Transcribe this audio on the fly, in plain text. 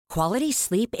Quality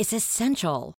sleep is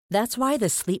essential. That's why the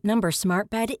Sleep Number Smart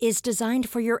Bed is designed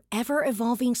for your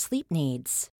ever-evolving sleep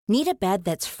needs. Need a bed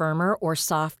that's firmer or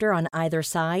softer on either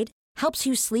side? Helps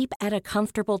you sleep at a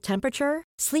comfortable temperature?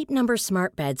 Sleep Number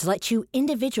Smart Beds let you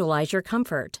individualize your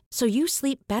comfort, so you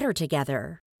sleep better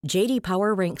together. J.D.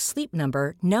 Power ranks Sleep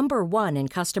Number number 1 in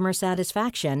customer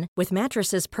satisfaction with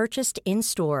mattresses purchased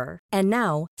in-store. And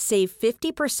now, save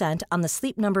 50% on the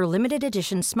Sleep Number Limited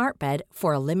Edition Smart Bed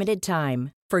for a limited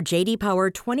time. For J.D. Power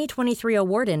 2023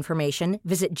 award information,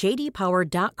 visit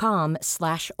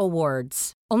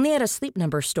jdpower.com/awards. Only at a Sleep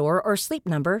Number store or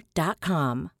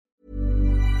sleepnumber.com.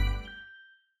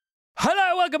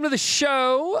 Hello, welcome to the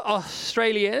show.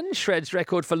 Australian shreds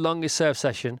record for longest surf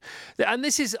session. And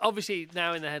this is obviously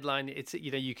now in the headline. It's,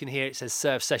 you can hear it says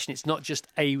surf session. It's not just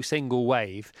a single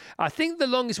wave. I think the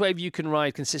longest wave you can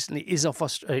ride consistently is off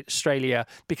Australia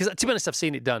because, to be honest, I've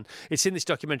seen it done. It's in this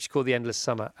documentary called The Endless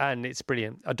Summer, and it's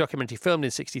brilliant. A documentary filmed in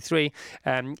 63,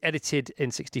 edited in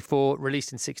 64,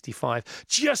 released in 65,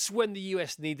 just when the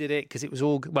US needed it because it was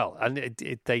all, well, and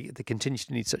they continued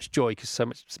to need such joy because so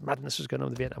much madness was going on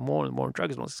with the Vietnam War and more on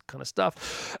drugs and all this kind of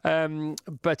stuff.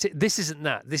 But this isn't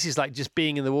that. This is like just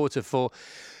being in the water for,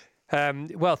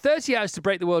 30 hours to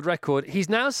break the world record. He's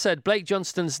now said, Blake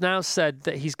Johnston's now said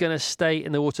that he's going to stay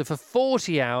in the water for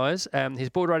 40 hours. His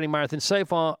board riding marathon so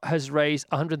far has raised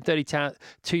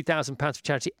 £132,000 for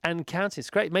charity and counting. It's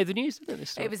great. It made the news, didn't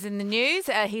it? It was in the news.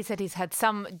 He said he's had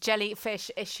some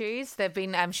jellyfish issues. They've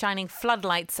been shining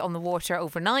floodlights on the water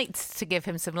overnight to give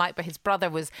him some light, but his brother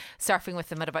was surfing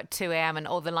with him at about 2 a.m. and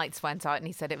all the lights went out, and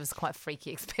he said it was quite a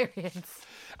freaky experience.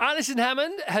 Alison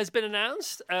Hammond has been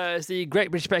announced as the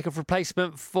Great British Bake Off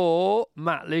replacement for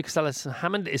Matt Lucas. Alison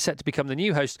Hammond is set to become the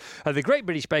new host of the Great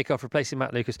British Bake Off, replacing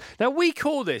Matt Lucas. Now, we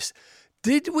call this,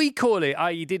 did we call it,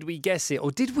 i.e. did we guess it,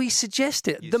 or did we suggest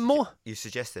it? You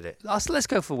suggested it. Let's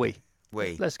go for we.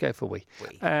 We. Let's go for we.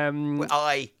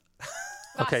 I.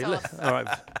 Okay, all right.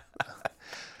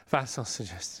 Vassos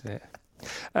suggested it.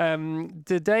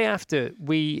 The day after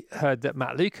we heard that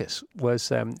Matt Lucas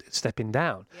was stepping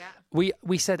down,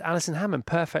 we said Alison Hammond,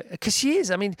 perfect, because she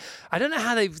is. I mean, I don't know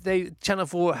how they Channel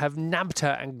 4 have nabbed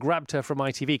her and grabbed her from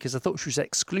ITV because I thought she was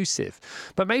exclusive,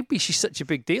 but maybe she's such a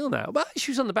big deal now. Well,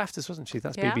 she was on the BAFTAs, wasn't she?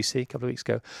 That's BBC a couple of weeks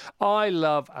ago. I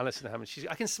love Alison Hammond.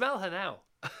 I can smell her now.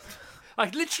 I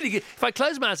literally, if I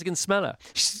close my eyes, I can smell her.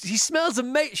 She smells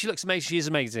amazing. She looks amazing. She is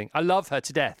amazing. I love her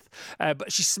to death.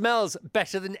 But she smells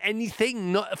better than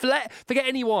anything. Forget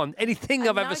anything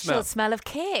I've ever smelled. She'll smell of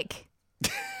cake.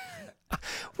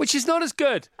 Which is not as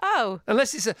good. Oh.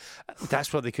 Unless it's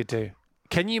that's what they could do.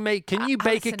 Can you bake a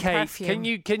cake?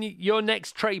 Perfume. Can you your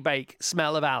next tray bake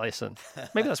smell of Alison?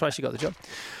 Maybe that's why she got the job.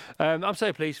 I'm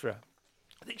so pleased for her.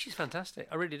 I think she's fantastic.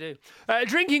 I really do.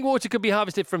 Drinking water could be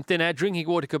harvested from thin air. Drinking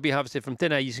water could be harvested from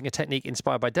thin air using a technique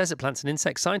inspired by desert plants and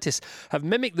insects. Scientists have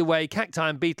mimicked the way cacti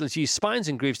and beetles use spines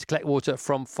and grooves to collect water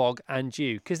from fog and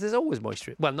dew. Because there's always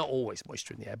moisture. Well, not always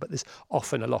moisture in the air, but there's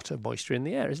often a lot of moisture in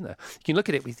the air, isn't there? You can look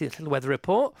at it with the little weather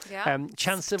report. Yeah.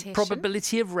 Chance of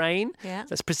probability of rain. Yeah.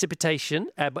 That's precipitation.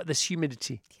 But there's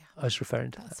humidity. Yeah. I was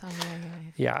referring to that.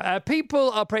 Yeah.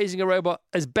 People are praising a robot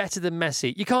as better than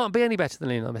Messi. You can't be any better than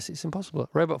Lionel Messi. It's impossible. A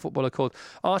robot footballer called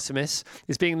Artemis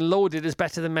is being lauded as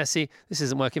better than Messi. This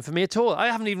isn't working for me at all. I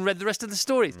haven't even read the rest of the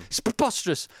story. It's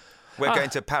preposterous. We're going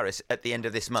to Paris at the end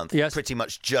of this month, pretty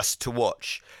much just to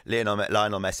watch Lionel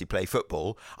Messi play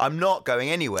football. I'm not going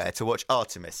anywhere to watch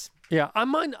Artemis. Yeah, I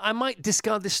might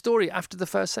discard this story after the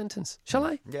first sentence. Shall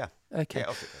I? Yeah. Okay. Yeah,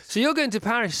 off it goes. So you're going to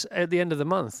Paris at the end of the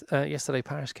month. Yesterday,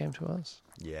 Paris came to us.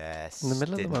 Yes. In the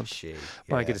middle of the month. She?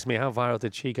 My goodness me, how viral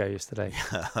did she go yesterday?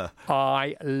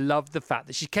 I love the fact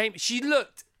that she came. She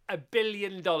looked $1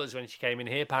 billion when she came in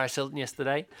here, Paris Hilton,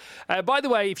 yesterday. By the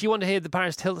way, if you want to hear the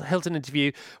Paris Hilton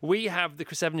interview, we have the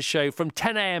Chris Evans Show from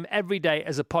 10 a.m. every day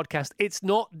as a podcast. It's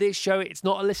not this show. It's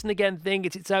not a listen again thing.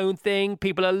 It's its own thing.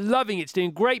 People are loving it. It's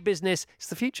doing great business. It's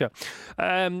the future.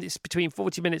 It's between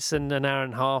 40 minutes and an hour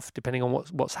and a half, depending on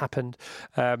what's happened.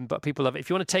 But people love it. If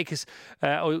you want to take us,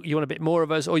 or you want a bit more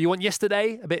of us, or you want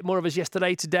a bit more of us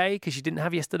yesterday, today, because you didn't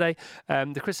have yesterday,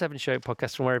 the Chris Evans Show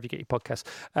podcast from wherever you get your podcasts.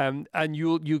 And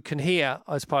you can hear,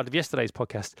 as part of yesterday's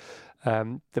podcast,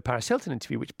 the Paris Hilton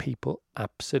interview, which people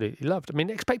absolutely loved. I mean,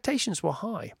 expectations were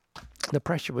high. The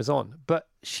pressure was on, but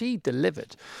she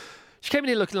delivered. She came in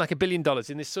here looking like $1 billion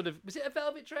in this sort of, was it a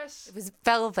velvet dress? It was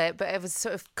velvet, but it was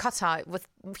sort of cut out with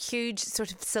huge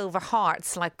sort of silver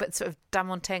hearts, but sort of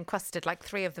diamante encrusted, like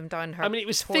 3 of them down her. I mean, it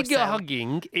was torso. figure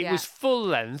hugging. It was full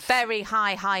length. Very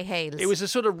high heels. It was a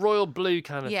sort of royal blue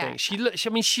kind of thing. She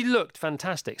looked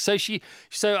fantastic. So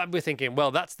we're thinking, well,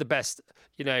 that's the best,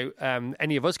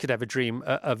 any of us could ever dream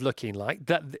of looking like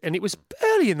that. And it was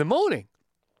early in the morning.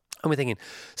 And we're thinking,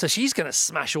 so she's going to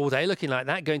smash all day looking like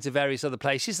that, going to various other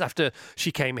places. After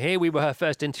she came here, we were her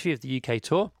first interview of the UK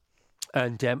tour.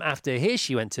 And after here,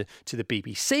 she went to the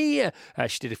BBC.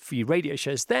 She did a few radio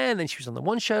shows there. And then she was on the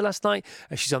One Show last night.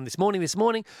 She's on this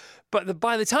morning. But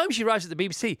by the time she arrives at the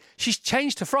BBC, she's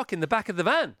changed her frock in the back of the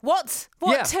van. What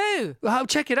too? Well,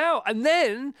 check it out. And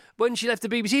then when she left the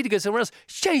BBC to go somewhere else,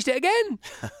 she changed it again.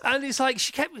 And it's like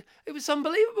it was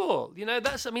unbelievable.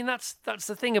 That's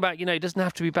the thing about, it doesn't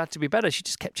have to be bad to be better. She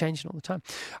just kept changing all the time.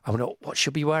 I wonder what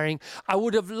she'll be wearing. I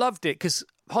would have loved it because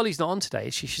Holly's not on today.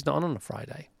 She's not on a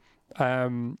Friday.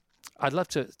 I'd love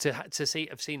to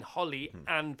have seen Holly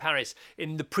and Paris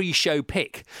in the pre-show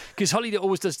pick, because Holly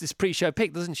always does this pre-show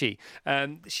pick, doesn't she?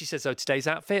 She says, today's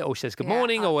outfit, or she says good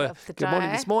morning, or good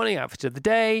morning this morning, outfit of the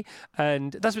day,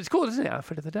 and that's what it's called, isn't it?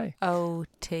 Outfit of the day.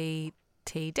 OTTD.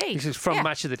 This is from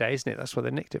Match of the Day, isn't it? That's where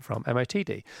they nicked it from,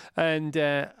 MOTD. And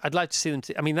I'd like to see them.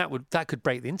 That could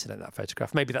break the internet, that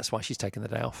photograph. Maybe that's why she's taken the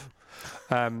day off.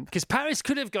 Because Paris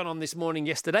could have gone on this morning,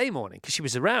 yesterday morning, because she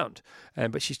was around.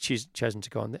 But she's chosen to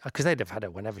go on, because they'd have had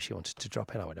her whenever she wanted to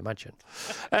drop in, I would imagine.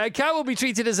 Cow will be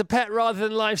treated as a pet rather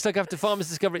than livestock after farmers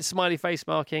discover its smiley face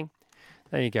marking.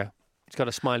 There you go. It's got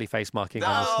a smiley face marking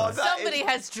on the side. Somebody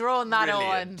has drawn that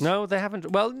on. No, they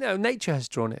haven't. Well, no, nature has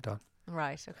drawn it on.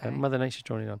 Right, okay. Mother Nature's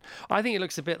drawing it on. I think it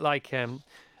looks a bit like, I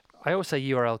always say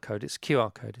URL code. It's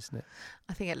QR code, isn't it?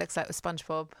 I think it looks like with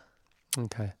SpongeBob.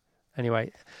 Okay.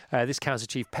 Anyway, this cow's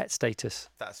achieved pet status.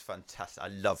 That's fantastic. I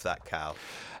love that cow.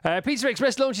 Pizza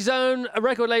Express launched its own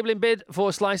record labelling bid for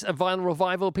a slice of vinyl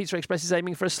revival. Pizza Express is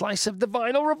aiming for a slice of the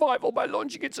vinyl revival by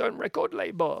launching its own record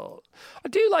label. I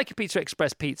do like a Pizza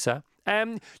Express pizza.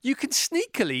 You can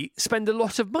sneakily spend a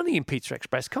lot of money in Pizza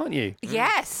Express, can't you?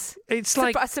 Yes. It's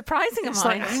like a surprising amount. It's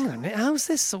like, hang on a minute, how's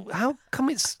this? How come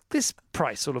it's this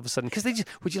price all of a sudden? Because they just,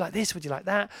 would you like this? Would you like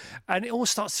that? And it all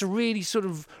starts to really sort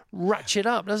of ratchet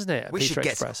up, doesn't it? We should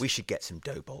get some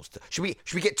dough balls. Should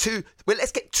we get 2? Well,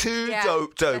 let's get 2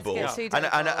 dough balls and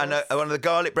one of the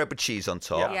garlic bread with cheese on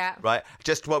top. Yeah. Right.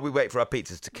 Just while we wait for our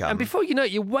pizzas to come. And before you know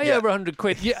it, you're way over 100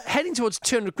 quid. You're heading towards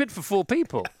 200 quid for 4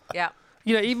 people. Yeah.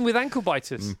 Even with ankle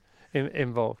biters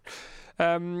involved.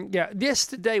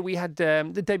 Yesterday we had,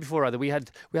 the day before rather, we had.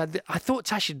 I thought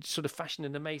Tash had sort of fashioned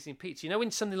an amazing pizza.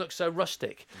 When something looks so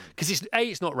rustic, because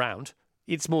it's not round.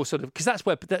 It's more sort of, because that's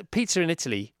where pizza in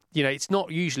Italy. It's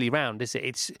not usually round, is it?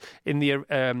 It's in the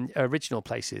original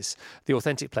places, the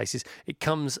authentic places. It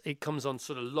comes on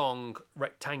sort of long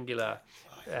rectangular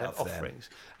offerings,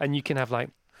 and you can have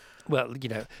like. Well,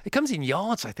 it comes in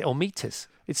yards, I think, or meters.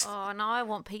 Oh, no, I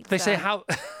want pizza. They say how...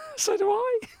 So do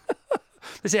I.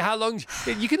 They say how long...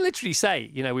 You can literally say,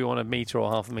 we want a metre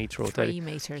or half a metre or 3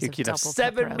 metres of double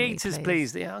 7 metres, please.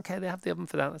 please. Yeah, okay, they have the oven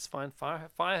for that. That's fine. Fire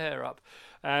her up.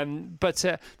 But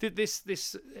this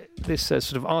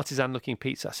sort of artisan-looking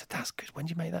pizza, I said, that's good. When do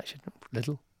you make that?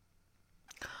 Little.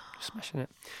 Smashing it.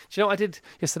 Do you know what I did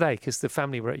yesterday? Because the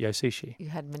family were at Yo Sushi. You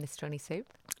had minestrone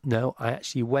soup? No, I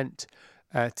actually went...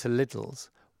 to Lidl's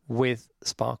with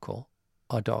Sparkle,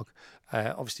 our dog.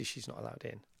 Obviously, she's not allowed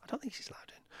in. I don't think she's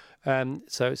allowed in.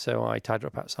 So I tied her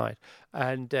up outside,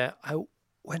 and I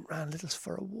went round Lidl's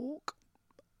for a walk.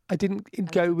 I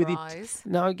didn't go with it.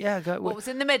 No, yeah. What was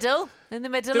in the middle? In the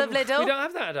middle of Lidl? We don't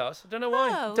have that at ours. I don't know why.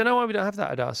 Oh. Don't know why we don't have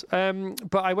that at ours.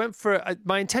 But I went for.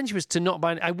 My intention was to not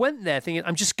buy. I went there thinking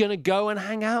I'm just going to go and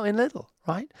hang out in Lidl,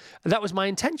 right? And that was my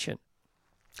intention.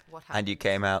 What happened? And you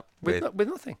came out with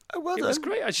nothing. Oh, well done. It was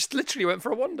great. I just literally went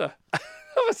for a wander.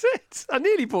 That was it. I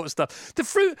nearly bought stuff.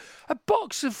 A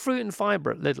box of fruit and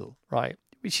fibre at Lidl, right?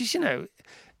 Which is, you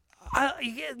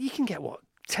can get what,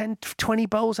 10, 20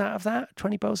 bowls out of that?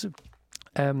 20 bowls of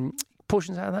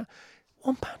portions out of that?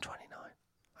 £1.29.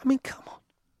 I mean, come on.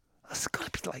 That's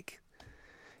got to be like...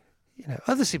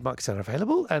 other supermarkets are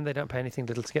available and they don't pay anything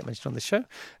Lidl to get mentioned on this show.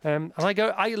 And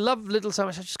I love Lidl so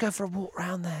much, I just go for a walk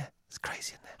around there. It's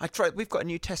crazy in there. I tried. We've got a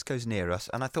new Tesco's near us,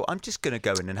 and I thought I'm just going to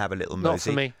go in and have a little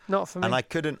mosey. Not for me. And I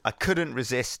couldn't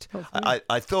resist.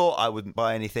 I thought I wouldn't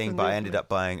buy anything, but I ended up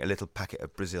buying a little packet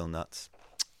of Brazil nuts.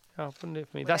 Oh, wouldn't it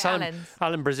for me? Were That's they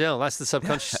Alan Brazil. That's the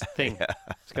subconscious thing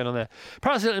that's going on there.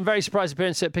 Paris Hilton, very surprise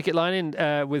appearance at Picket Line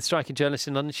with striking journalists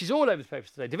in London. She's all over the papers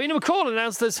today. Davina McCall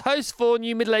announced as host for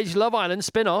new middle-aged Love Island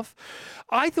spin-off.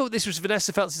 I thought this was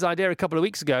Vanessa Feltz's idea a couple of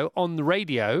weeks ago on the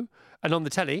radio and on the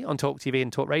telly, on Talk TV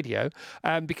and Talk Radio,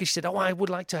 because she said, I would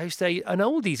like to host an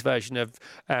oldies version of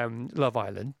Love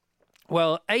Island.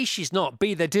 Well, A, she's not.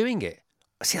 B, they're doing it.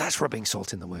 See, that's rubbing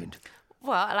salt in the wound.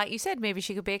 Well, like you said, maybe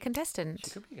she could be a contestant. She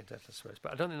could be a contestant, I suppose,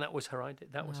 but I don't think that was her idea.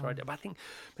 That was her idea. But I think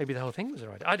maybe the whole thing was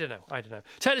her idea. I don't know.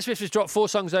 Taylor Swift has dropped 4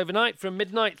 songs overnight from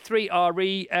midnight. 3 are I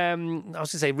was going to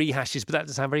say rehashes, but that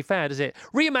doesn't sound very fair, does it?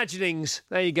 Reimaginings.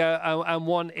 There you go. And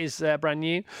 1 is brand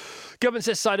new. Government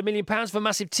sets aside £1 million for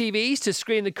massive TVs to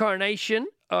screen the coronation.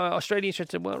 Australians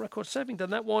said, well, record serving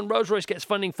done that one. Rolls-Royce gets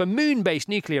funding for moon-based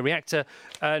nuclear reactor.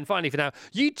 And finally, for now,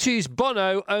 U2's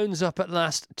Bono owns up at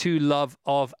last to love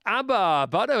of ABBA.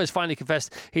 Bono has finally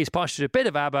confessed he's partial to a bit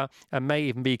of ABBA and may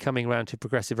even be coming around to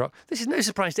progressive rock. This is no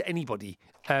surprise to anybody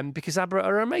because ABBA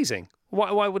are amazing.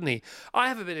 Why wouldn't he? I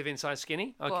have a bit of inside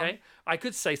skinny, okay? I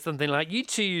could say something like,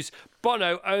 U2's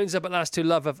Bono owns up at last to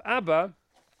love of ABBA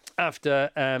after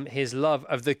his love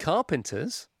of the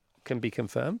Carpenters can be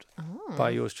confirmed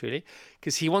by yours truly,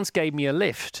 because he once gave me a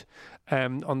lift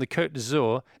on the Côte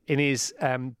d'Azur in his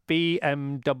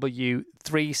BMW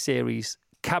 3 Series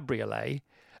Cabriolet.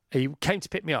 He came to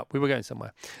pick me up. We were going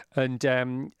somewhere, and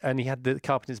he had the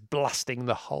Carpenters blasting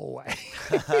the whole way.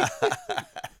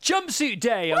 Jumpsuit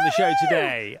day on the show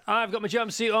today. I've got my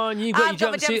jumpsuit on. You've got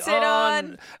your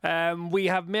jumpsuit on. We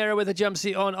have Mira with a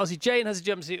jumpsuit on. Aussie Jane has a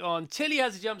jumpsuit on. Tilly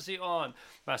has a jumpsuit on.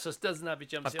 Massos doesn't have a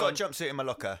jumpsuit on. I've got a jumpsuit in my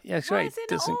locker. Yeah, it's great.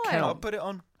 Doesn't count. I'll put it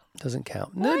on. Doesn't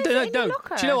count. No. Do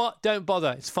you know what? Don't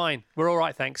bother. It's fine. We're all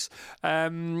right, thanks. So I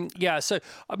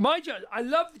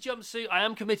love the jumpsuit. I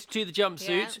am committed to the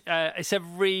jumpsuit. Yeah. It's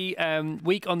every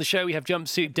week on the show we have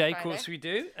jumpsuit day. Of course we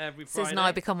do. Every Friday. This has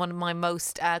now become one of my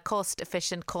most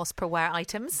cost-efficient, cost-per-wear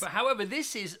items. But however,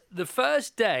 this is the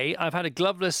first day I've had a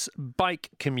gloveless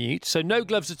bike commute. So no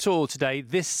gloves at all today,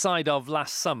 this side of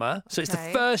last summer. So it's the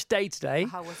first day today.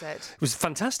 How was it? It was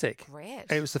fantastic. Great.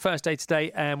 It was the first day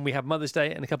today, and we have Mother's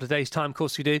Day in a couple of days' time. Of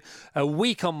course we do. A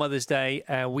week on Mother's Day,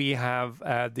 we have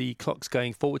the clocks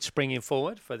going forward, springing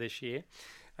forward for this year.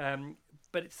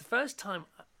 But it's the first time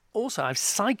also I've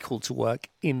cycled to work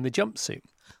in the jumpsuit.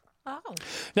 Oh.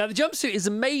 Now the jumpsuit is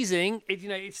amazing.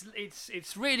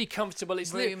 It's really comfortable.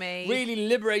 It's roomy. Really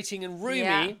liberating and roomy.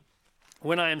 Yeah.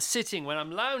 When I am sitting, when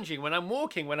I'm lounging, when I'm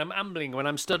walking, when I'm ambling, when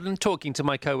I'm stood and talking to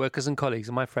my co-workers and colleagues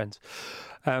and my friends.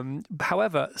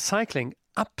 However, cycling,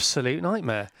 absolute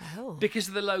nightmare because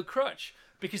of the low crutch.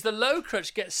 Because the low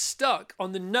crutch gets stuck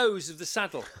on the nose of the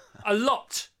saddle a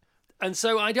lot. And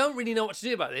so I don't really know what to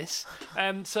do about this.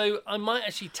 So I might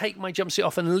actually take my jumpsuit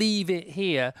off and leave it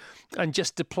here and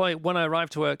just deploy it when I arrive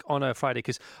to work on a Friday.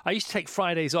 Because I used to take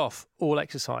Fridays off, all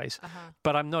exercise,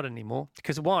 but I'm not anymore.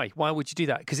 Because why? Why would you do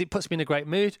that? Because it puts me in a great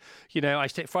mood. You know, I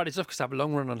used to take Fridays off because I have a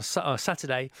long run on a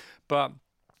Saturday. But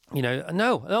you know,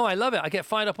 no, I love it. I get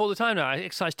fired up all the time now. I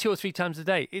exercise 2 or 3 times a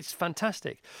day. It's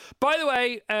fantastic. By the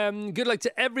way, good luck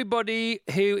to everybody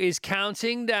who is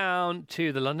counting down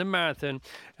to the London Marathon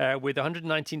with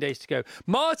 119 days to go.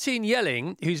 Martin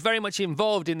Yelling, who's very much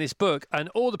involved in this book, and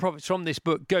all the profits from this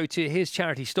book go to his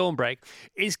charity Stormbreak,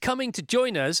 is coming to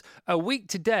join us a week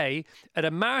today at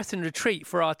a marathon retreat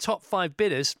for our top 5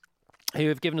 bidders who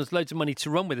have given us loads of money to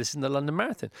run with us in the London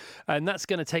Marathon. And that's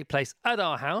going to take place at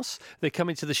our house. They're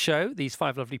coming to the show, these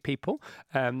 5 lovely people,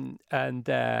 and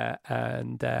their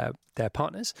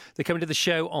partners. They're coming to the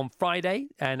show on Friday,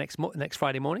 next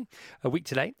Friday morning, a week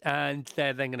today. And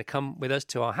they're then going to come with us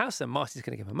to our house. And Marty's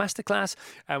going to give a masterclass.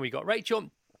 And we got Rachel,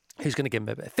 who's going to give him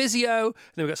a bit of physio. And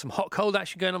then we've got some hot-cold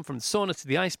action going on from the sauna to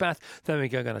the ice bath. Then we're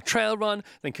going on a trail run.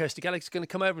 Then Kirsty Gallagher's going to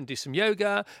come over and do some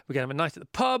yoga. We're going to have a night at the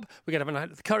pub. We're going to have a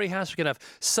night at the curry house. We're going to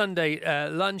have Sunday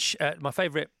lunch at my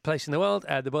favourite place in the world,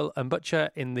 the Bull and Butcher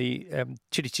in the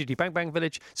Chitty Chitty Bang Bang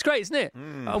village. It's great, isn't it?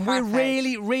 And we're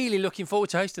really, really looking forward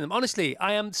to hosting them. Honestly,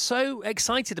 I am so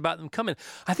excited about them coming.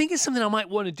 I think it's something I might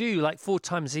want to do like 4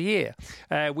 times a year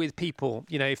with people.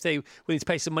 You know, if they willing to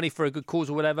pay some money for a good cause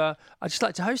or whatever, I'd just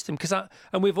like to host them because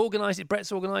and we've organised it.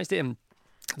 Brett's organised it, and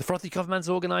the Frothy Coffee Man's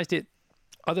organised it.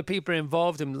 Other people are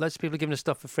involved, and lots of people are giving us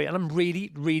stuff for free. And I'm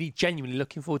really, really, genuinely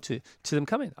looking forward to them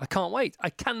coming. I can't wait. I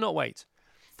cannot wait.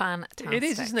 Fantastic. It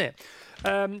is, isn't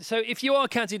it? So if you are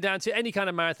counting down to any kind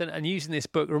of marathon and using this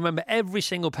book, remember every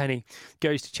single penny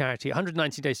goes to charity.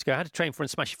 119 days to go. How to train for and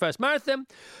smash your first marathon.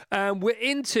 We're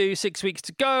into 6 weeks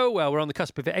to go. Well, we're on the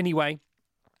cusp of it anyway.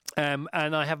 And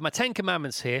I have my 10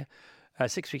 commandments here.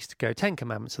 6 weeks to go. 10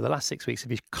 commandments are the last 6 weeks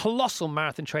of your colossal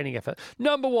marathon training effort.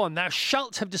 Number 1, thou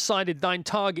shalt have decided thine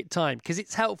target time, because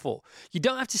it's helpful. You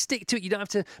don't have to stick to it. You don't have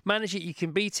to manage it. You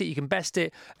can beat it. You can best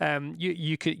it.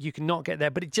 You can not get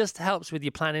there, but it just helps with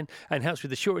your planning and helps with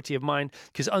the surety of mind,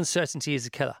 because uncertainty is a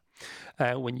killer.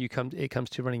 When it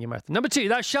comes to running your marathon. Number 2,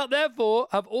 thou shalt therefore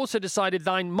have also decided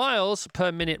thine miles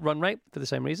per minute run rate for the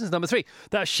same reasons. Number 3,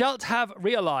 thou shalt have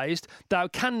realised thou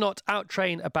cannot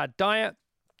outtrain a bad diet.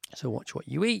 So watch what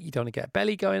you eat. You don't want to get a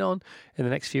belly going on in the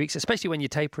next few weeks, especially when you're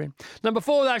tapering. Number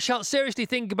 4, thou shalt seriously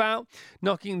think about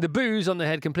knocking the booze on the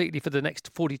head completely for the next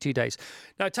 42 days.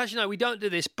 Now, Tasha and I, we don't do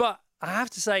this, but I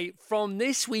have to say, from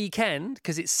this weekend,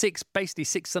 because it's basically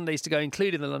 6 Sundays to go,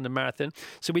 including the London Marathon.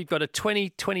 So we've got a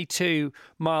 22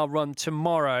 mile run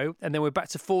tomorrow, and then we're back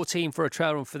to 14 for a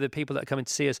trail run for the people that are coming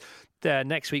to see us there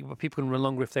next week, but people can run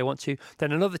longer if they want to.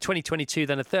 Then another 22,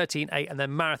 then a 13-8, and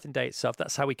then marathon day itself.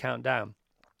 That's how we count down.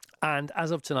 And as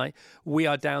of tonight, we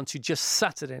are down to just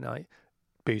Saturday night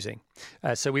boozing.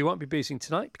 So we won't be boozing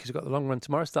tonight because we've got the long run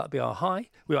tomorrow, so that'll be our high.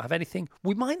 We won't have anything.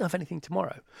 We might not have anything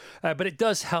tomorrow, but it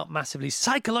does help massively.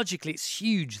 Psychologically, it's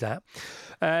huge, that.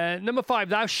 Number 5,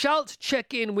 thou shalt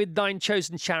check in with thine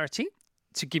chosen charity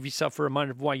to give yourself a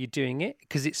reminder of why you're doing it,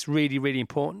 because it's really, really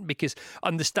important, because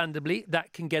understandably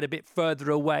that can get a bit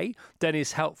further away than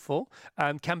is helpful,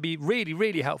 can be really,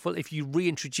 really helpful if you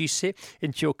reintroduce it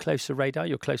into your closer radar,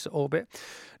 your closer orbit.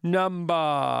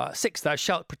 Number 6, thou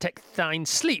shalt protect thine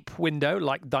sleep window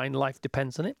like thine life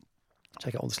depends on it.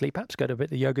 Check out all the sleep apps. Go to a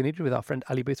bit of Yoga Nidra with our friend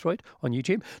Ali Boothroyd on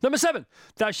YouTube. Number 7,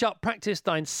 thou shalt practice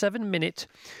thine 7-minute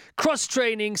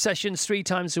cross-training sessions 3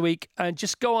 times a week. And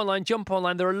just go online, jump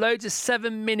online. There are loads of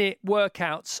 7-minute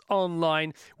workouts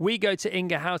online. We go to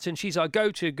Inga Houghton. She's our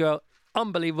go-to girl.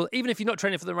 Unbelievable. Even if you're not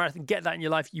training for the marathon, get that in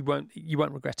your life. You won't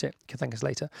regret it. You can thank us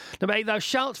later. Number 8, thou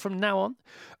shalt from now on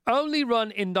only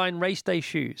run in thine race day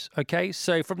shoes. Okay,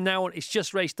 so from now on, it's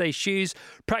just race day shoes.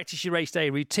 Practice your race day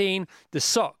routine. The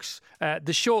socks,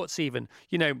 the shorts, even.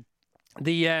 You know,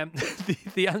 the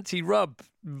anti-rub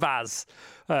Vaz,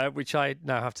 which I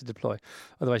now have to deploy.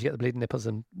 Otherwise, you get the bleeding nipples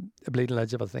and bleeding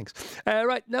loads of other things.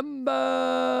 Right,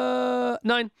 number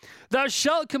 9. Thou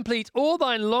shalt complete all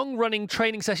thine long-running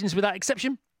training sessions without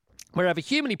exception, wherever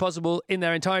humanly possible, in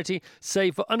their entirety,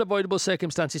 save for unavoidable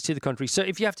circumstances to the contrary. So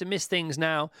if you have to miss things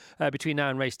now, between now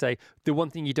and race day, the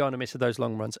one thing you don't want to miss are those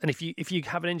long runs. And if you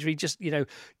have an injury, just,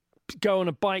 go on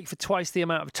a bike for twice the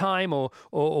amount of time, or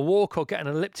walk, or get an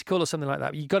elliptical or something like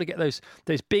that. You've got to get those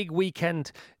big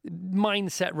weekend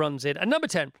mindset runs in. And number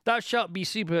 10, thou shalt be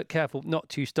super careful not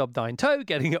to stub thine toe,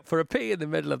 getting up for a pee in the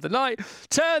middle of the night,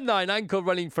 turn thine ankle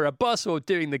running for a bus or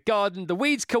doing the garden. The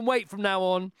weeds can wait from now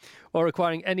on, or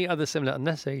requiring any other similar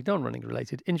unnecessary non-running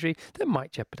related injury that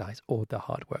might jeopardise all the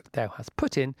hard work thou hast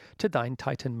put in to thine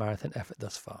Titan marathon effort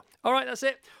thus far. All right, that's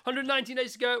it. 119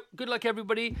 days to go. Good luck,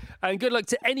 everybody. And good luck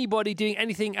to anybody doing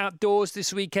anything outdoors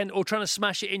this weekend or trying to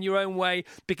smash it in your own way,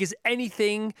 because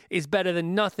anything is better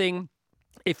than nothing.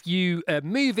 If you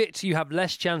move it, you have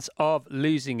less chance of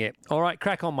losing it. All right,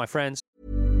 crack on, my friends.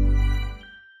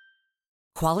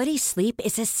 Quality sleep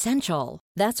is essential.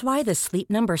 That's why the Sleep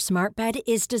Number Smart Bed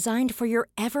is designed for your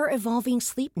ever-evolving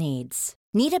sleep needs.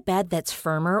 Need a bed that's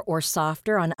firmer or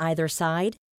softer on either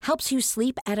side? Helps you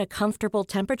sleep at a comfortable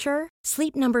temperature?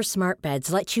 Sleep Number Smart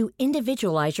Beds let you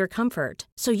individualize your comfort,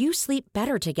 so you sleep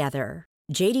better together.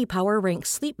 J.D. Power ranks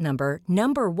Sleep Number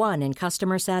number 1 in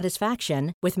customer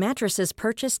satisfaction with mattresses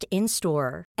purchased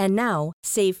in-store. And now,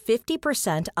 save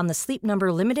 50% on the Sleep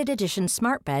Number Limited Edition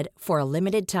Smart Bed for a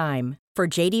limited time. For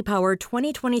J.D. Power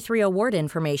 2023 award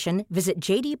information, visit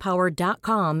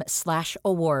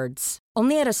jdpower.com/awards.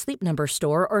 Only at a Sleep Number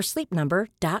store or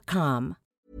sleepnumber.com.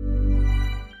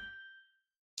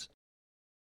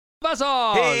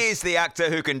 He's the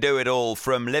actor who can do it all,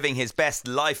 from living his best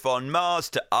life on Mars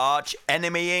to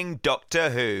arch-enemying Doctor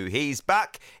Who. He's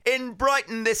back in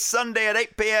Brighton this Sunday at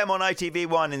 8 p.m. on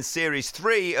ITV1 in Series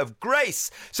 3 of Grace.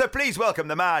 So please welcome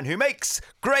the man who makes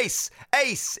Grace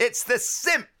ace. It's the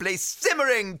simply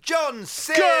simmering John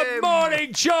Simm. Good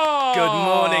morning, John. Good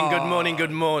morning, good morning,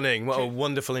 good morning. What a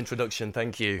wonderful introduction.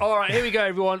 Thank you. All right, here we go,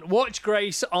 everyone. Watch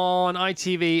Grace on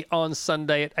ITV on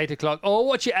Sunday at 8 o'clock, or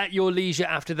watch it at your leisure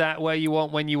after that, where you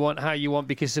want, when you want, how you want,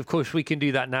 because of course we can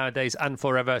do that nowadays and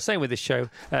forever. Same with this show,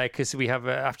 because we have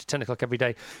after 10 o'clock every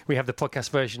day, we have the podcast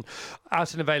version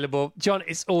out and available. John,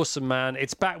 it's awesome, man.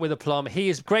 It's back with aplomb.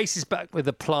 Grace is back with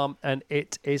aplomb, and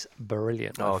it is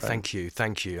brilliant. Oh, thank you.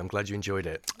 I'm glad you enjoyed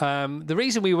it. The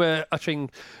reason we were or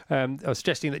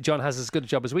suggesting that John has as good a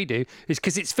job as we do is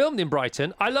because it's filmed in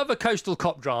Brighton. I love a coastal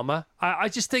cop drama. I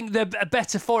just think they're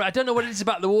better for it. I don't know what it is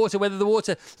about the water, whether the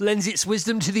water lends its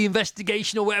wisdom to the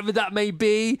investigation or whatever whatever that may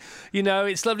be. You know,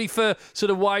 it's lovely for sort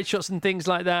of wide shots and things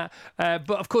like that.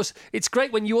 But of course, it's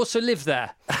great when you also live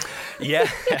there. Yeah,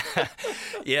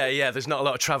 yeah. There's not a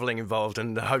lot of travelling involved,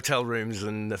 and the hotel rooms,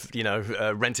 and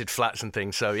rented flats and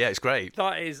things. So yeah, it's great.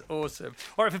 That is awesome.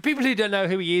 All right, for people who don't know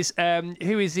who he is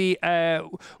he?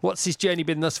 What's his journey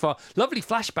been thus far? Lovely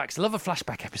flashbacks. I love a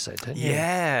flashback episode, don't you?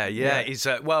 Yeah. He's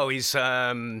he's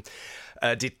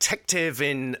a detective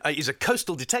he's a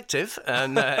coastal detective,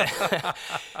 and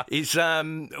he's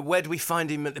where do we find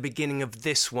him at the beginning of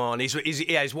this one?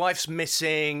 His wife's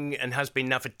missing and has been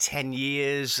now for 10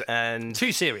 years, and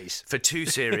 2 series. For 2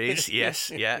 series. Yes,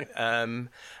 yeah.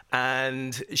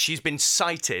 And she's been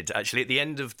sighted actually at the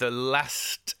end of the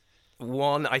last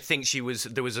one. I think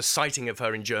there was a sighting of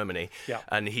her in Germany,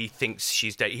 and he thinks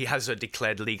she's dead. He has her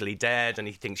declared legally dead, and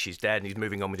he thinks she's dead, and he's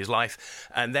moving on with his life.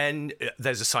 And then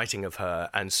there's a sighting of her,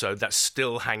 and so that's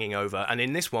still hanging over. And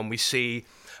in this one, we see,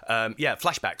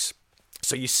 flashbacks.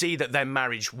 So you see that their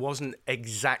marriage wasn't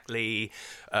exactly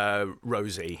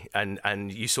rosy,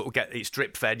 and you sort of get, it's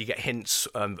drip fed. You get hints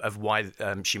of why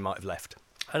she might have left.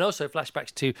 And also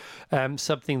flashbacks to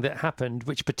something that happened,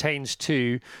 which pertains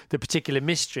to the particular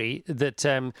mystery that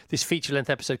this feature-length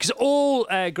episode... Because all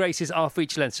Graces are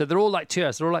feature-length, so they're all like 2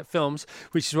 hours. They're all like films,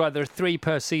 which is why there are 3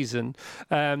 per season.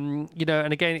 And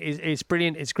again, it's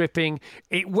brilliant. It's gripping.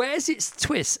 It wears its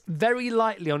twist very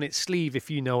lightly on its sleeve, if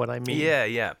you know what I mean.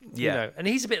 Yeah. And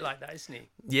he's a bit like that, isn't he?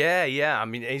 Yeah. I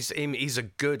mean, he's a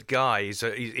good guy.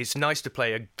 It's nice to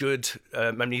play a good...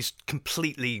 he's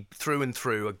completely through and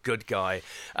through a good guy.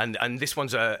 And this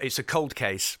one's it's a cold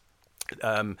case,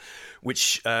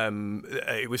 which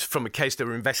it was from a case they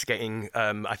were investigating.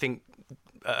 I think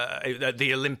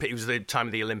the Olympic. It was the time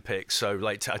of the Olympics, so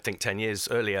like I think 10 years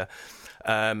earlier.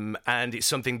 And it's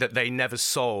something that they never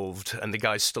solved, and the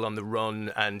guy's still on the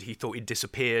run, and he thought he'd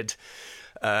disappeared.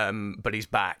 But he's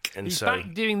back, and he's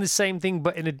back doing the same thing,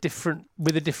 but in a different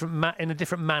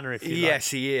manner. If you like.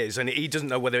 Yes, he is, and he doesn't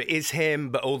know whether it is him,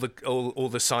 but all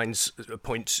the signs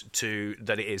point to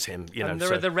that it is him. And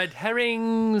there are the red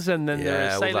herrings, and then there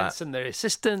are assailants and their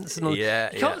assistants, and all.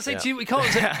 Yeah, you can't say too. We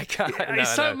can't say.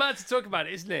 It's so mad to talk about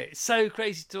it, isn't it? It's so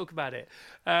crazy to talk about it.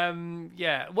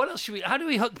 What else should we? How do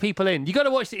we hook people in? You got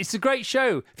to watch it. It's a great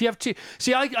show. If you have to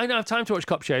see, I don't have time to watch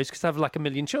cop shows because I have like 1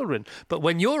 million children. But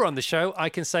when you're on the show, I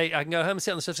can go home and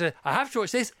sit on the sofa and say, I have to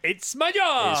watch this. It's my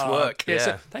job. It's work. Yeah.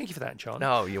 So thank you for that, John.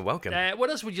 No, you're welcome. What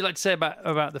else would you like to say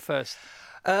about the first?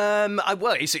 They're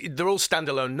all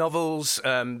standalone novels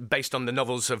based on the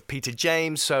novels of Peter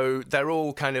James, so they're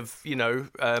all kind of you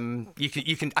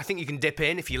can I think you can dip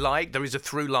in if you like. There is a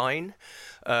through line.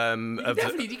 You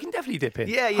can definitely dip in.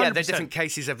 Yeah. 100%. They're different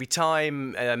cases every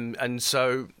time, and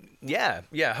so. Yeah.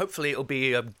 Hopefully, it'll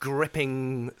be a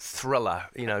gripping thriller,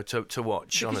 to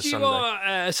watch on a Sunday. You are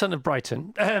a son of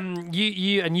Brighton.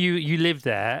 You live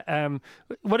there.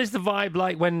 What is the vibe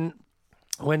like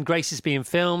when Grace is being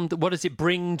filmed? What does it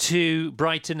bring to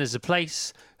Brighton as a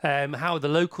place? How are the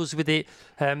locals with it?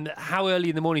 How early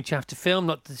in the morning do you have to film,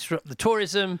 not to disrupt the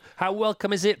tourism? How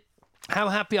welcome is it? How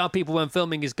happy are people when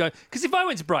filming is going? Because if I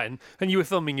went to Brighton and you were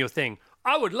filming your thing,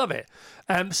 I would love it.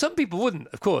 Some people wouldn't,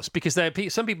 of course, because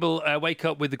some people wake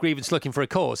up with the grievance looking for a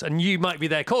cause, and you might be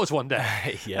their cause one day.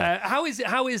 How is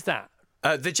that?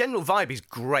 The general vibe is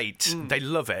great. They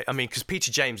love it. I mean, because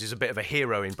Peter James is a bit of a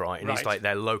hero in Brighton. Right. He's like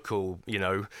their local,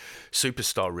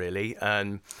 superstar, really.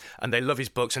 And they love his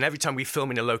books. And every time we film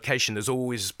in a location, there's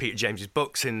always Peter James's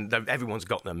books, and everyone's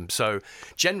got them. So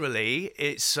generally,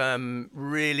 it's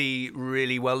really,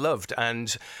 really well loved.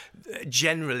 And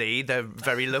generally, they're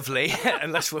very lovely,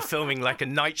 unless we're filming like a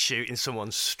night shoot in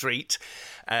someone's street.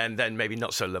 And then maybe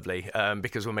not so lovely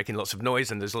because we're making lots of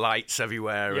noise and there's lights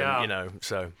everywhere. Yeah. And,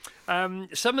 so.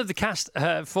 Some of the cast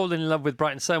have fallen in love with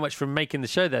Brighton so much from making the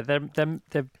show there.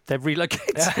 They've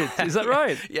relocated. Is that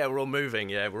right? Yeah, we're all moving.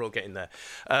 Yeah, we're all getting there.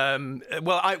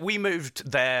 We moved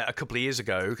there a couple of years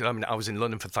ago. I was in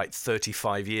London for like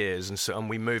 35 years. And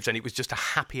we moved, and it was just a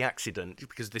happy accident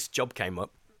because this job came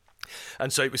up.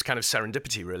 And so it was kind of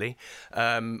serendipity, really.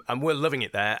 And we're loving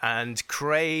it there. And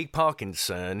Craig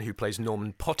Parkinson, who plays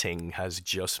Norman Potting, has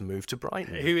just moved to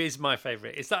Brighton. Who is my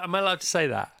favourite? Am I allowed to say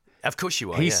that? Of course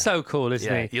you are. He's so cool,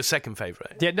 isn't he? Your second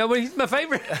favourite. Yeah, no, he's my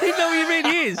favourite. No, he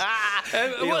really is.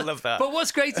 You'll love that. But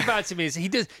what's great about him is he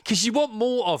does, because you want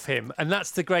more of him, and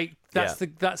that's the great. That's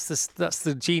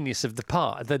the genius of the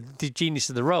part, the genius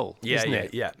of the role, isn't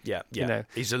it? Yeah.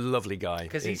 He's a lovely guy.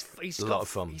 Because he's a lot of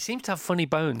fun. He seems to have funny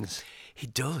bones. He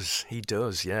does.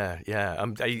 Yeah.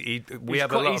 We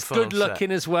have a lot of fun. He's good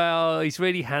looking as well. He's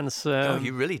really handsome. Oh,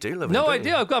 you really do love him. No, I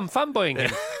do. I'm fanboying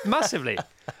him massively.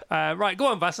 Right, go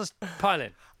on, Vass. Let's pile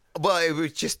in. Well, it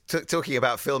was just talking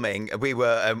about filming. We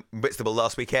were Whitstable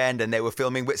last weekend, and they were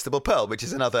filming Whitstable Pearl, which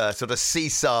is another sort of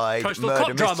seaside Coastal murder cop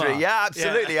mystery. drama. Yeah,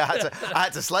 absolutely. Yeah. I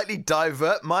had to slightly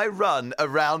divert my run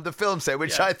around the film set,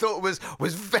 which I thought was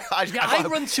very. I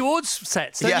run towards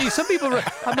sets, don't Yeah. you? Some people,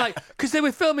 I'm like, because they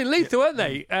were filming Lethal, weren't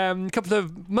they? A couple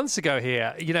of months ago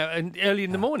here, and early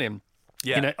in the morning.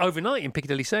 Yeah. Overnight in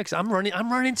Piccadilly Circus, I'm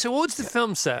running towards the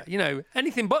film set.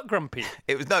 Anything but grumpy.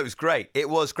 It was great. It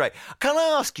was great. Can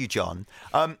I ask you, John?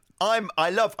 I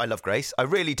love Grace. I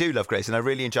really do love Grace, and I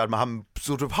really enjoyed I'm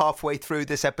sort of halfway through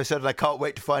this episode, and I can't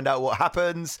wait to find out what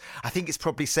happens. I think it's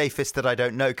probably safest that I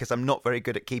don't know because I'm not very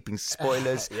good at keeping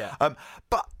spoilers.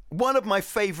 But one of my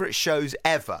favourite shows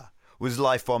ever was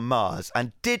Life on Mars,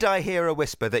 and did I hear a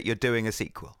whisper that you're doing a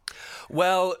sequel?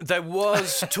 Well, there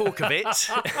was talk of it.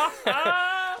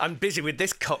 I'm busy with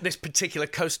this particular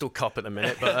coastal cop at the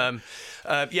minute, but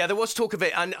there was talk of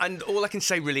it, and all I can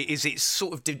say really is it's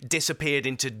sort of disappeared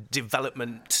into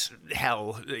development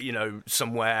hell,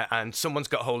 somewhere, and someone's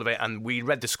got hold of it, and we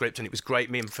read the script, and it was great.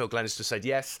 Me and Phil Glenister said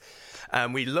yes,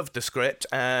 and we loved the script,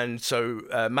 and so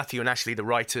Matthew and Ashley, the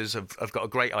writers, have got a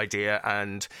great idea,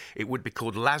 and it would be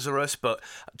called Lazarus, but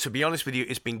to be honest with you,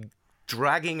 it's been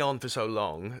dragging on for so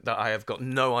long that I have got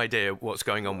no idea what's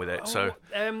going on with it. So,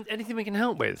 anything we can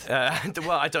help with?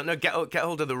 Well, I don't know. Get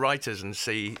hold of the writers and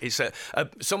see. It's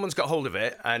someone's got hold of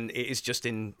it, and it is just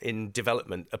in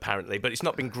development apparently, but it's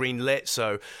not been green lit.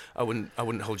 So I wouldn't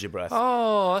hold your breath.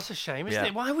 Oh, that's a shame, isn't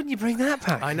it? Why wouldn't you bring that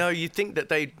back? I know you'd think that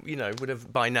they, would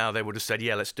have by now they would have said,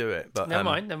 yeah, let's do it. But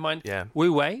never mind. Yeah,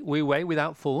 Wu Wei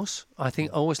without force. I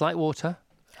think always like water.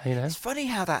 It's funny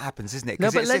how that happens, isn't it? No,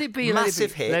 but it's let a it be.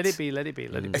 massive hit. Let it be.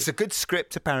 It's a good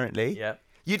script, apparently. Yeah.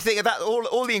 You'd think of that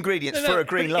all the ingredients for a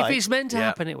green light. If it's meant to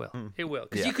happen, it will. It will.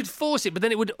 Because you could force it, but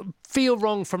then it would feel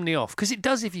wrong from the off. Because it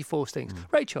does if you force things.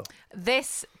 Rachel,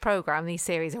 This programme, these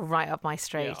series are right up my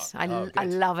street. I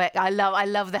love it. I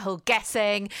love the whole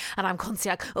guessing, and I'm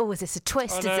constantly like, oh, is this a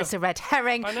twist? Is this a red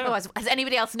herring? Oh, has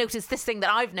anybody else noticed this thing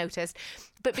that I've noticed?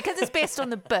 But because it's based on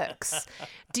the books,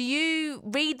 do you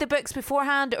read the books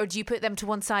beforehand, or do you put them to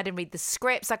one side and read the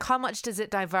scripts? Like, how much does it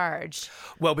diverge?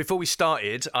 Well, before we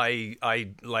started, I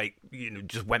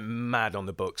just went mad on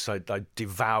the books. I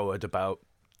devoured about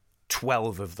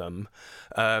 12 of them.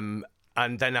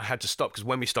 And then I had to stop because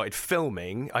when we started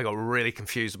filming, I got really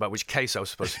confused about which case I was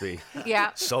supposed to be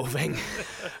solving.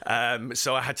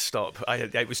 So I had to stop.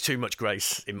 It was too much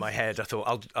Grace in my head. I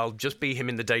thought I'll just be him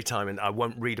in the daytime and I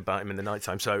won't read about him in the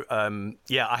nighttime. So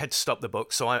I had to stop the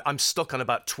book. So I'm stuck on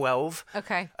about 12.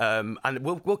 Okay. And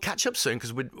we'll catch up soon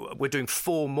because we're doing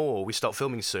 4 more. We start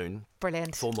filming soon.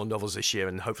 Brilliant. 4 more novels this year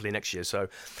and hopefully next year. So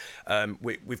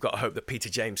we've got to hope that Peter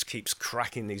James keeps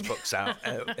cracking these books out.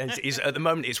 And at the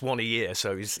moment, it's 1 a year,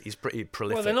 so he's pretty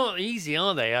prolific. well, they're not easy,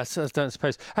 are they? I don't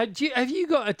suppose. Have you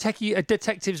got a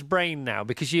detective's brain now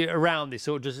because you're around this,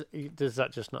 or does that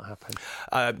just not happen?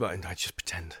 Well, I just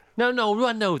pretend. No,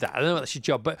 I know that. I know that's your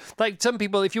job. But like some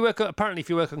people, if you work on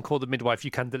Call the Midwife, you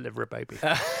can deliver a baby. Do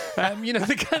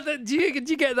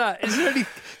you get that? Is there any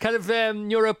kind of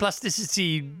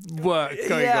neuroplasticity work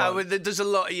going on? Well, there's a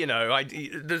lot. I know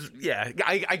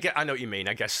what you mean.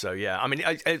 I guess so. Yeah. I mean,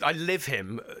 I live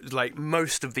him like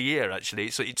most of the year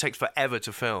actually. So it takes forever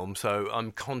to film. So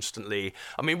I'm constantly.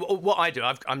 I mean, what I do,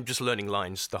 I'm just learning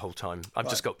lines the whole time. I've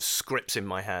just got scripts in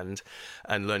my hand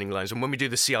and learning lines. And when we do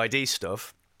the CID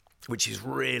stuff, which is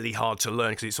really hard to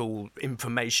learn because it's all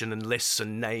information and lists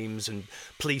and names and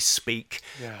police speak.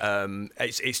 Yeah.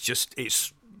 It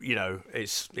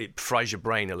fries your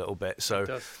brain a little bit. So, it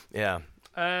does. Yeah.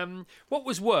 What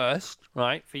was worst,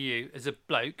 right, for you as a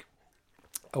bloke,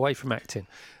 away from acting?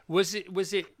 Was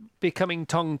it becoming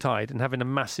tongue-tied and having a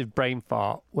massive brain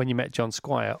fart when you met John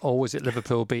Squire, or was it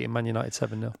Liverpool beating Man United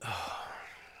 7-0?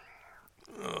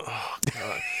 Oh,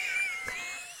 God.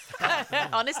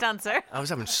 Honest answer. I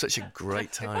was having such a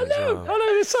great time. I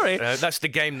know, sorry. That's the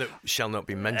game that shall not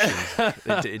be mentioned.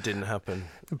 It didn't happen.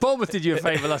 Bournemouth did you a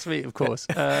favour last week, of course.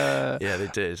 Yeah, they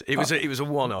did. It was a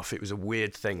one-off. It was a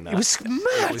weird thing. That. It was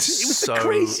mad. It was so the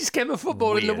craziest game of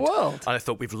football in the world. And I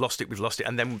thought we've lost it,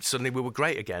 and then suddenly we were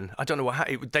great again. I don't know what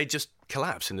happened. They just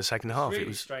collapsed in the second half. Really it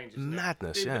was strange,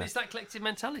 madness. But it's that collective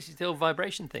mentality, it's the old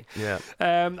vibration thing. Yeah.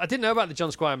 I didn't know about the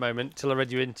John Squire moment till I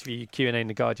read your interview Q&A in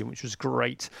The Guardian, which was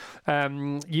great.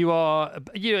 You're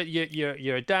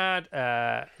a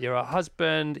dad, you're a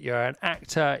husband, you're an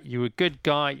actor, you're a good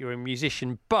guy, you're a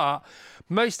musician, but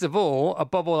most of all,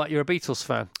 above all that, you're a Beatles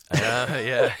fan.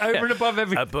 Yeah. Over and above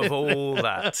everything. Above all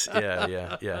that.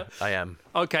 Yeah, I am.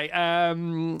 Okay,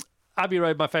 Abbey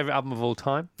Road, my favourite album of all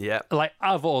time. Yeah. Like,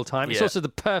 of all time. It's also the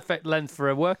perfect length for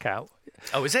a workout.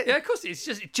 Oh, is it? Yeah, of course. It's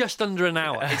just under an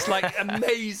hour. It's like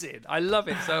amazing. I love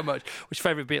it so much. Which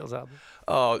favourite Beatles album?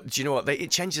 Oh, do you know what?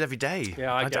 It changes every day.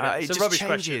 Yeah, I get it. It just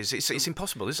changes. It's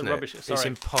impossible, isn't it? It's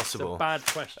impossible. It's a bad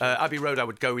question. Abbey Road, I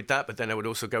would go with that, but then I would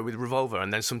also go with Revolver,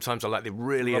 and then sometimes I like the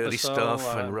really early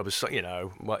stuff and Rubber Soul.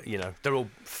 They're all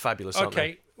fabulous. Aren't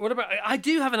they? What about? I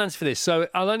do have an answer for this, so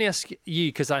I'll only ask you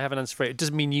because I have an answer for it. It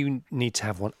doesn't mean you need to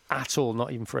have one at all,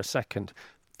 not even for a second.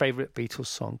 Favourite Beatles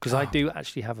song? Because I do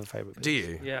actually have a favourite Beatles. Do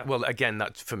you? Yeah. Well, again,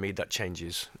 for me, that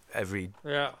changes every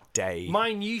day.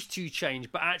 Mine used to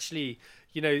change, but actually,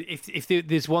 if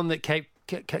there's one that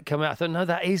kept coming out, I thought, no,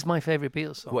 that is my favourite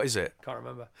Beatles song. What is it? Can't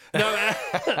remember. No,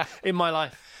 In My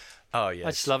Life. Oh, yeah. I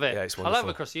just love it. Yeah, it's I wonderful. love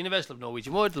Across the Universe, love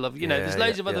Norwegian Wood, love, there's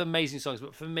loads of other amazing songs,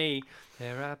 but for me,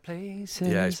 there are places.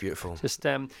 Yeah, it's beautiful. Just,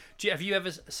 have you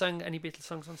ever sung any Beatles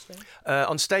songs on stage?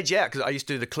 On stage, yeah, because I used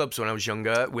to do the clubs when I was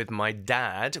younger with my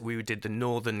dad. We did the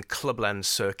Northern Clubland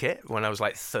circuit when I was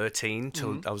like 13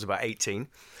 till I was about 18.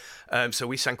 So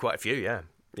we sang quite a few, yeah.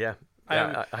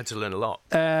 I had to learn a lot.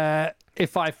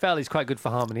 If I Fell is quite good for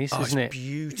harmonies, isn't it?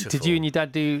 Beautiful. Did you and your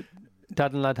dad do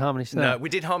Dad and Lad harmonies? No, we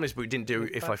did harmonies, but we didn't do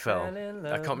If I Fell.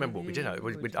 I can't remember what we did. I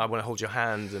Want to Hold Your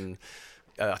Hand, and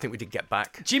I think we did Get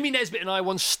Back. Jimmy Nesbitt and I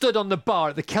once stood on the bar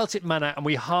at the Celtic Manor and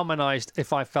we harmonised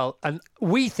If I Fell, and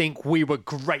we think we were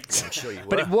great. I'm sure you were.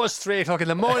 But it was 3 o'clock in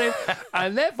the morning,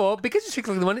 and therefore, because it's 3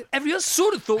 o'clock in the morning, everyone else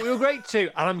sort of thought we were great too.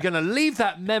 And I'm going to leave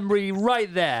that memory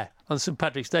right there on St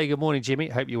Patrick's Day. Good morning, Jimmy.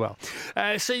 Hope you're well.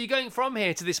 So you're going from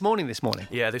here to this morning?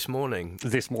 Yeah, this morning.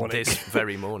 This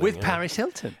very morning. With Paris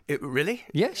Hilton. Really?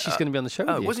 Yeah, she's going to be on the show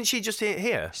with you. Wasn't she just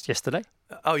here? Yesterday.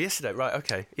 Oh, yesterday. Right,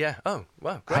 okay. Yeah. Oh,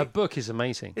 wow, great. Her book is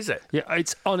amazing. Is it? Yeah,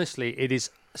 it is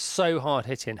so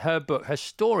hard-hitting. Her book, her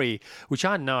story, which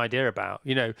I had no idea about,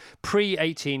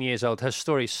 pre-18 years old, her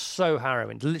story is so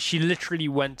harrowing. She literally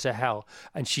went to hell,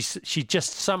 and she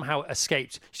just somehow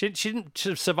escaped. She didn't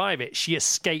survive it. She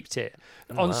escaped it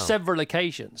on several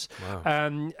occasions.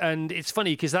 Wow. And it's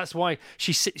funny because that's why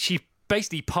she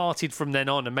basically partied from then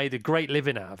on and made a great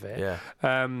living out of it. Yeah.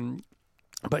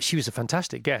 But she was a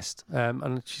fantastic guest,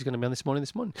 and she's going to be on this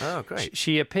morning. Oh, great!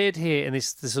 She appeared here in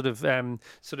this sort of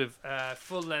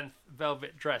full-length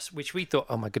velvet dress, which we thought,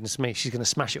 oh my goodness me, she's going to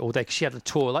smash it all day because she had a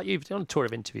tour, like you've done a tour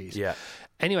of interviews. Yeah.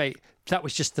 Anyway, that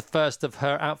was just the first of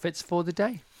her outfits for the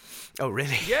day. Oh,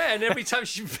 really? Yeah, and every time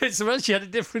she fits them on, she had a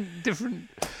different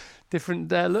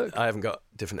look. I haven't got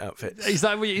different outfits. Is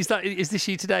this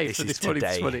you today? This for is this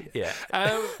today. morning? Yeah.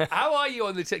 How are you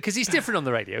on the? Because it's different on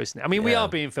the radio, isn't it? I mean, we are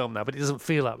being filmed now, but it doesn't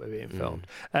feel like we're being filmed.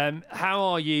 How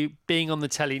are you being on the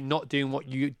telly, not doing what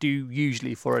you do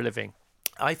usually for a living?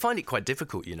 I find it quite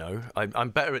difficult, I'm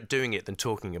better at doing it than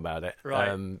talking about it.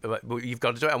 Right. But you've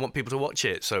got to do it. I want people to watch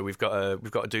it, so we've got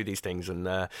to do these things. And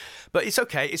but it's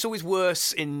okay. It's always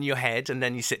worse in your head, and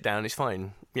then you sit down. It's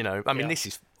fine. This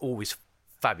is always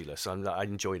fabulous. I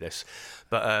enjoy this,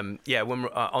 but when we're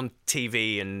on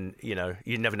TV, and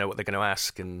you never know what they're going to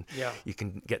ask, and you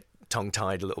can get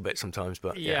tongue-tied a little bit sometimes,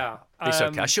 but it's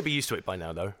okay. I should be used to it by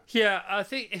now, though. Yeah, I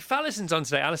think if Alison's on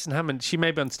today, Alison Hammond, she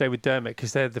may be on today with Dermot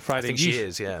because they're the Friday. I think she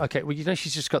is, yeah. Okay, well,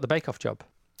 she's just got the Bake Off job.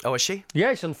 Oh, is she?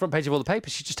 Yeah, she's on the front page of all the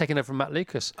papers. She's just taken over from Matt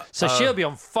Lucas. So she'll be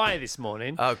on fire this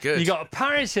morning. Oh, good. You got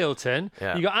Paris Hilton.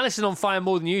 Yeah. You got Alison on fire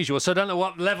more than usual. So I don't know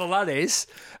what level that is.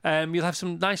 You'll have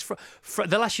some nice...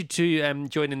 they'll ask you to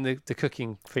join in the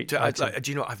cooking feature.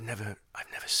 Do you know what? I've never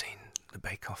seen the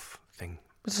Bake Off thing.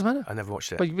 What does it matter? I never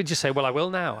watched it. Well, you would just say, well, I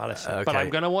will now, Alison. Okay. But I'm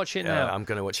going to watch it now. I'm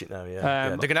going to watch it now, yeah.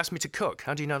 They're going to ask me to cook.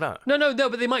 How do you know that? No,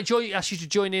 but they might ask you to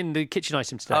join in the kitchen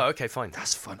items today. Oh, okay, fine.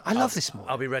 That's fun. I love this morning.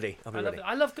 I'll be ready.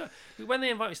 I love when they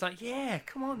invite me, it's like, yeah,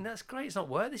 come on, that's great. It's not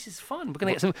work. This is fun. We're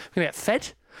going to get fed.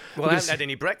 Well, I haven't had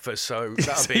any breakfast, so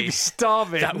that'll be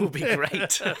starving. That will be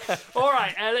great. All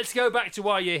right, let's go back to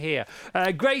why you're here.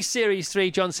 Grace Series 3,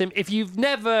 John Simm. If you've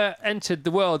never entered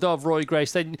the world of Roy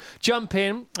Grace, then jump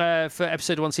in for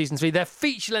episode 1, season 3. They're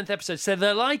feature-length episodes, so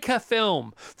they're like a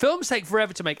film. Films take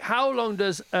forever to make. How long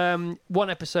does one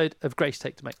episode of Grace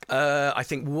take to make? I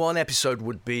think one episode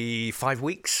would be 5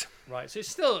 weeks. Right, so it's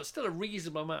still a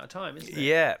reasonable amount of time, isn't it?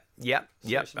 Yeah.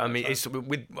 I mean,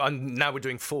 now we're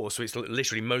doing 4, so it's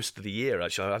literally most of the year.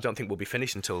 Actually, I don't think we'll be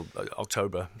finished until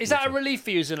October. Is that a relief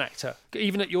for you as an actor,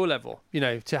 even at your level?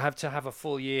 To have a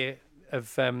full year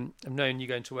of knowing you're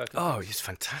going to work? Oh, it's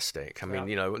fantastic. I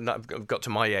mean, I've got to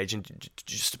my age, and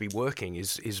just to be working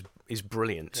is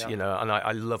brilliant. And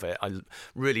I love it. I'm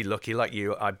really lucky, like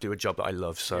you. I do a job that I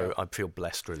love, so I feel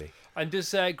blessed, really. And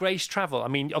does Grace travel? I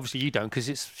mean, obviously you don't because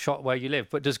it's shot where you live.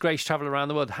 But does Grace travel around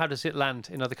the world? How does it land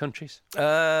in other countries?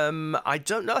 I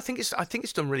don't know. I think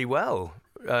it's done really well.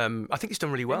 I think it's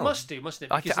done really well. It must do,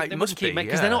 mustn't it? I Because think they it mustn't must keep be, making,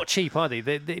 because they're not cheap, are they?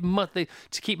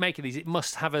 To keep making these, it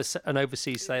must have an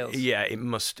overseas sales. Yeah, it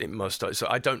must. So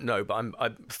I don't know, but I'm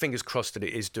fingers crossed that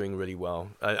it is doing really well.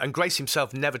 And Grace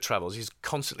himself never travels; he's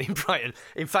constantly in Brighton.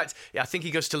 In fact, I think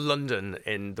he goes to London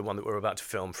in the one that we're about to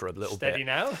film for a little bit. Steady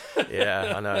now.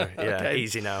 Yeah, I know. Yeah, Okay.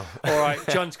 easy now. All right,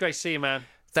 John, it's great to see you, man.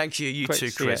 Thank you. You Great too,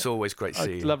 to see Chris. you. Always great to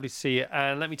see you. Lovely to see you.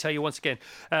 And let me tell you once again,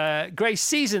 Grace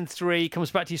Season 3 comes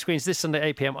back to your screens this Sunday,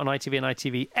 8 p.m. on ITV and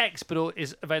ITVX, but all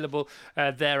is available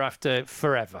thereafter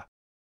forever.